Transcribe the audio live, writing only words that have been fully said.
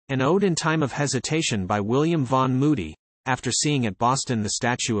An Ode in Time of Hesitation by William Vaughn Moody, after seeing at Boston the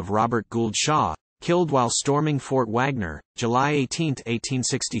statue of Robert Gould Shaw, killed while storming Fort Wagner, July 18,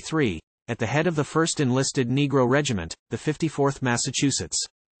 1863, at the head of the 1st Enlisted Negro Regiment, the 54th Massachusetts.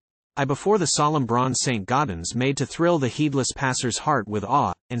 I before the solemn bronze Saint Gaudens made to thrill the heedless passer's heart with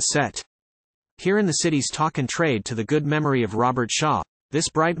awe, and set here in the city's talk and trade to the good memory of Robert Shaw. This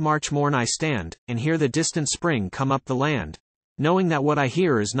bright March morn I stand, and hear the distant spring come up the land, knowing that what I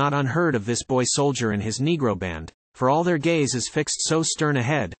hear is not unheard of this boy soldier and his Negro band, for all their gaze is fixed so stern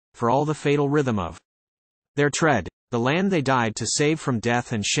ahead, for all the fatal rhythm of their tread. The land they died to save from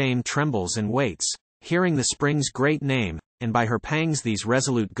death and shame trembles and waits, hearing the spring's great name, and by her pangs these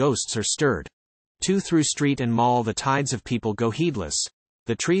resolute ghosts are stirred. To through street and mall the tides of people go heedless.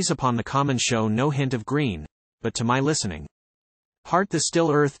 The trees upon the common show no hint of green, but to my listening heart the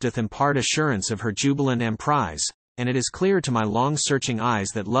still earth doth impart assurance of her jubilant emprise, and it is clear to my long-searching eyes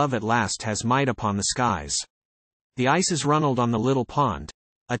that love at last has might upon the skies. The ice is runneled on the little pond.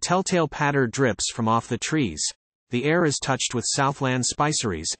 A telltale patter drips from off the trees. The air is touched with Southland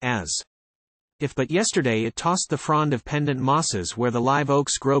spiceries, as if but yesterday it tossed the frond of pendant mosses where the live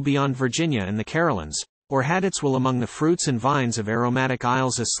oaks grow beyond Virginia and the Carolines, or had its will among the fruits and vines of aromatic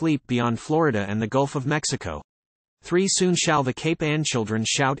isles asleep beyond Florida and the Gulf of Mexico. Soon shall the Cape Ann children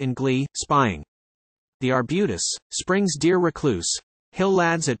shout in glee, spying the arbutus, spring's dear recluse. Hill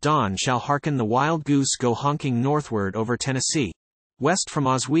lads at dawn shall hearken the wild goose go honking northward over Tennessee, west from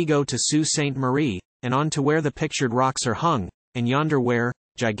Oswego to Sault Ste. Marie, and on to where the pictured rocks are hung, and yonder where,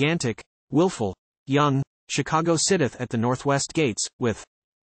 gigantic, willful, young, Chicago sitteth at the northwest gates, with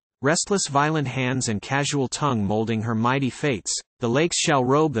restless violent hands and casual tongue molding her mighty fates. The lakes shall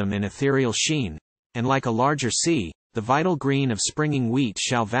robe them in ethereal sheen, and like a larger sea, the vital green of springing wheat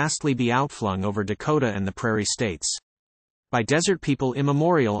shall vastly be outflung over Dakota and the prairie states. By desert people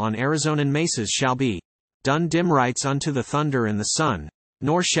immemorial on Arizonan mesas shall be done dim rites unto the thunder and the sun,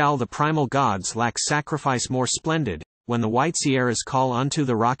 nor shall the primal gods lack sacrifice more splendid, when the white Sierras call unto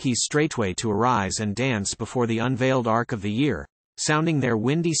the Rockies straightway to arise and dance before the unveiled ark of the year, sounding their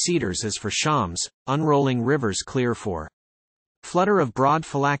windy cedars as for shams, unrolling rivers clear for flutter of broad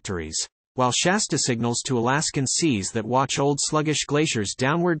phylacteries, while Shasta signals to Alaskan seas that watch old sluggish glaciers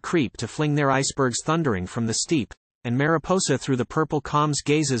downward creep to fling their icebergs thundering from the steep, and Mariposa through the purple calms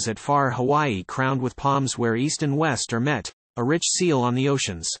gazes at far Hawaii crowned with palms where east and west are met, a rich seal on the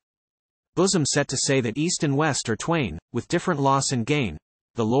ocean's bosom set to say that east and west are twain, with different loss and gain.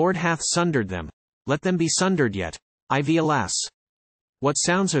 The Lord hath sundered them. Let them be sundered yet. Alas. What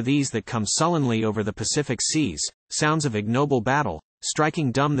sounds are these that come sullenly over the Pacific seas, sounds of ignoble battle,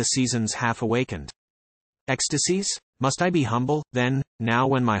 striking dumb the seasons half awakened ecstasies? Must I be humble, then, now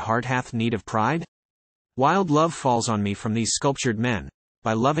when my heart hath need of pride? Wild love falls on me from these sculptured men.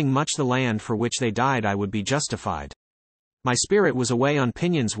 By loving much the land for which they died I would be justified. My spirit was away on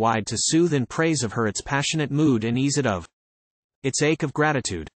pinions wide to soothe in praise of her its passionate mood and ease it of its ache of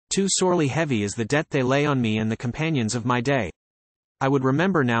gratitude. Too sorely heavy is the debt they lay on me and the companions of my day. I would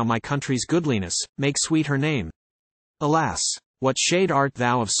remember now my country's goodliness, make sweet her name. Alas! What shade art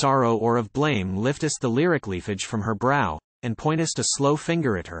thou of sorrow or of blame liftest the lyric leafage from her brow, and pointest a slow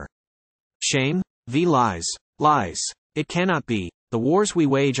finger at her shame? Lies. Lies. It cannot be. The wars we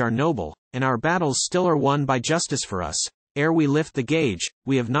wage are noble, and our battles still are won by justice for us. Ere we lift the gauge,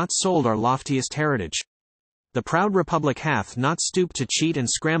 we have not sold our loftiest heritage. The proud republic hath not stooped to cheat and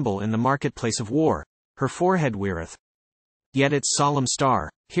scramble in the marketplace of war. Her forehead weareth yet its solemn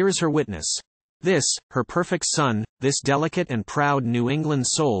star. Here is her witness. This, her perfect son, this delicate and proud New England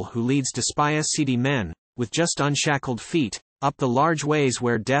soul who leads despised seedy men, with just unshackled feet, up the large ways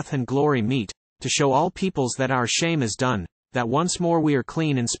where death and glory meet, to show all peoples that our shame is done, that once more we are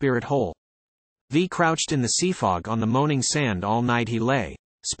clean in spirit whole. Crouched in the sea fog on the moaning sand all night he lay,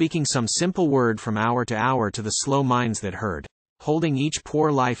 speaking some simple word from hour to hour to the slow minds that heard, holding each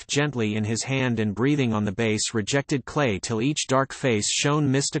poor life gently in his hand and breathing on the base rejected clay till each dark face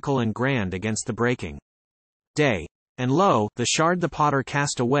shone mystical and grand against the breaking day. And lo, the shard the potter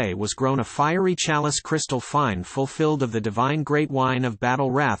cast away was grown a fiery chalice crystal fine fulfilled of the divine great wine of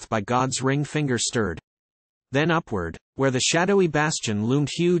battle wrath by God's ring finger stirred. Then upward, where the shadowy bastion loomed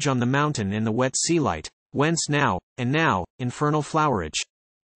huge on the mountain in the wet sea light, whence now, and now, infernal flowerage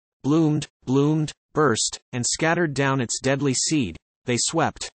bloomed, burst, and scattered down its deadly seed. They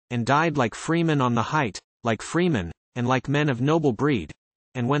swept, and died like freemen on the height, like freemen, and like men of noble breed.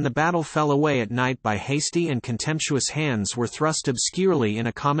 And when the battle fell away at night by hasty and contemptuous hands were thrust obscurely in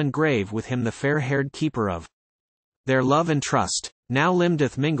a common grave with him the fair-haired keeper of their love and trust. Now limb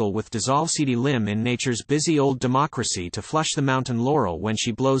doth mingle with dissolve seedy limb in nature's busy old democracy to flush the mountain laurel when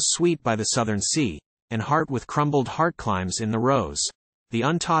she blows sweet by the southern sea, and heart with crumbled heart climbs in the rose. The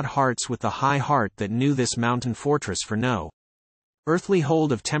untaught hearts with the high heart that knew this mountain fortress for no earthly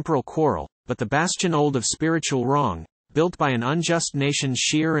hold of temporal quarrel, but the bastion old of spiritual wrong, built by an unjust nation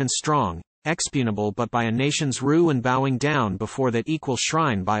sheer and strong, expugnable but by a nation's rue and bowing down before that equal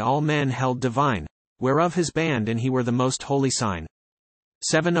shrine by all men held divine, whereof his band and he were the most holy sign.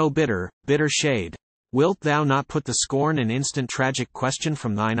 7 O bitter, bitter shade! Wilt thou not put the scorn and instant tragic question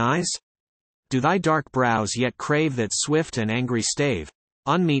from thine eyes? Do thy dark brows yet crave that swift and angry stave,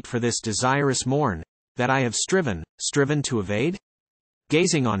 unmeet for this desirous morn, that I have striven to evade?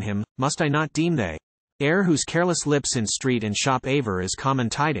 Gazing on him, must I not deem they, ere whose careless lips in street and shop aver as common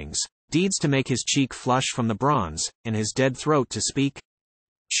tidings, deeds to make his cheek flush from the bronze, and his dead throat to speak?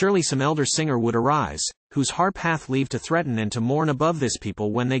 Surely some elder singer would arise, whose harp hath leave to threaten and to mourn above this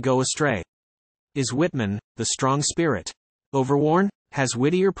people when they go astray. Is Whitman, the strong spirit, overworn? Has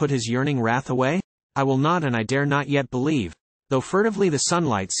Whittier put his yearning wrath away? I will not and I dare not yet believe, though furtively the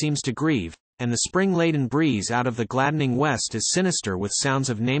sunlight seems to grieve, and the spring-laden breeze out of the gladdening west is sinister with sounds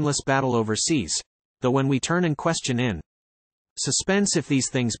of nameless battle overseas, though when we turn and question in suspense if these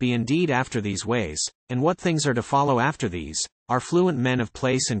things be indeed after these ways, and what things are to follow after these, our fluent men of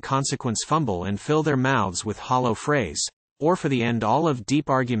place and consequence fumble and fill their mouths with hollow phrase, or for the end all of deep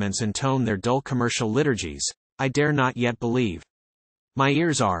arguments intone their dull commercial liturgies, I dare not yet believe. My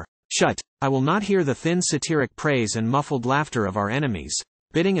ears are shut, I will not hear the thin satiric praise and muffled laughter of our enemies,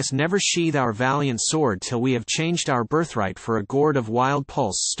 bidding us never sheathe our valiant sword till we have changed our birthright for a gourd of wild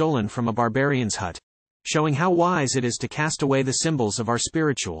pulse stolen from a barbarian's hut, showing how wise it is to cast away the symbols of our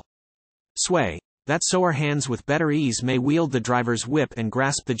spiritual sway, that so our hands with better ease may wield the driver's whip and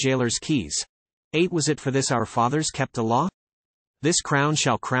grasp the jailer's keys. 8 Was it for this our fathers kept the law? This crown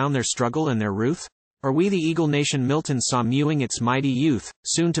shall crown their struggle and their ruth? Are we the eagle nation Milton saw mewing its mighty youth,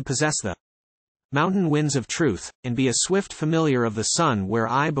 soon to possess the mountain winds of truth, and be a swift familiar of the sun where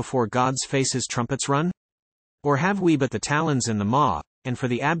I before God's face his trumpets run? Or have we but the talons and the maw, and for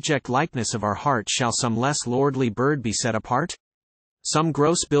the abject likeness of our heart shall some less lordly bird be set apart? Some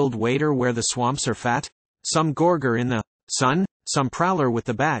gross-billed wader where the swamps are fat? Some gorger in the sun? Some prowler with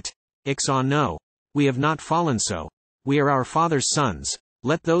the bat? Ixaw no. We have not fallen so. We are our father's sons.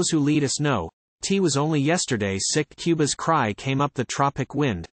 Let those who lead us know. 'Twas only yesterday sick Cuba's cry came up the tropic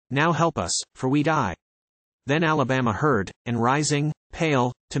wind, now help us, for we die. Then Alabama heard, and rising,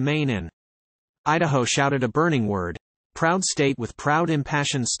 pale, to Maine in Idaho shouted a burning word. Proud state with proud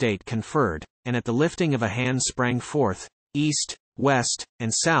impassioned state conferred, and at the lifting of a hand sprang forth, east, west,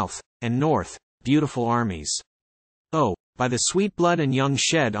 and south, and north, beautiful armies. Oh, by the sweet blood and young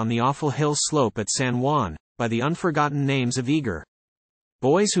shed on the awful hill slope at San Juan, by the unforgotten names of eager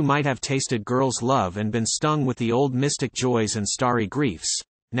boys who might have tasted girls' love and been stung with the old mystic joys and starry griefs,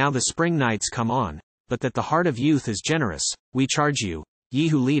 now the spring nights come on, but that the heart of youth is generous, we charge you, ye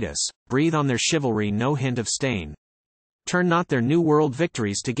who lead us, breathe on their chivalry no hint of stain. Turn not their new world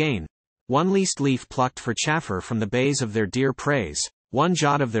victories to gain. One least leaf plucked for chaffer from the bays of their dear praise, one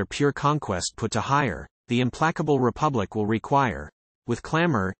jot of their pure conquest put to hire, the implacable republic will require. With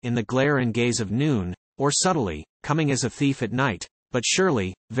clamor, in the glare and gaze of noon, or subtly, coming as a thief at night, but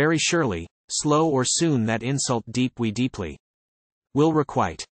surely, very surely, slow or soon that insult deep we deeply will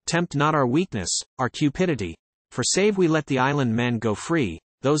requite. Tempt not our weakness, our cupidity, for save we let the island men go free,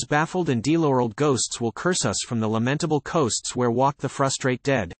 those baffled and delaureled ghosts will curse us from the lamentable coasts where walk the frustrate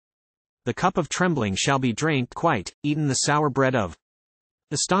dead. The cup of trembling shall be drained quite, eaten the sour bread of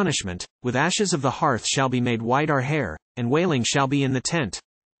astonishment, with ashes of the hearth shall be made white our hair, and wailing shall be in the tent.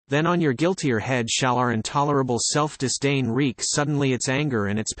 Then on your guiltier head shall our intolerable self-disdain wreak suddenly its anger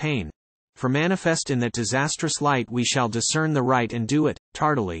and its pain. For manifest in that disastrous light we shall discern the right and do it,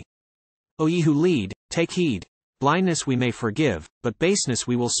 tardily. O ye who lead, take heed. Blindness we may forgive, but baseness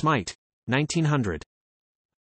we will smite. 1900.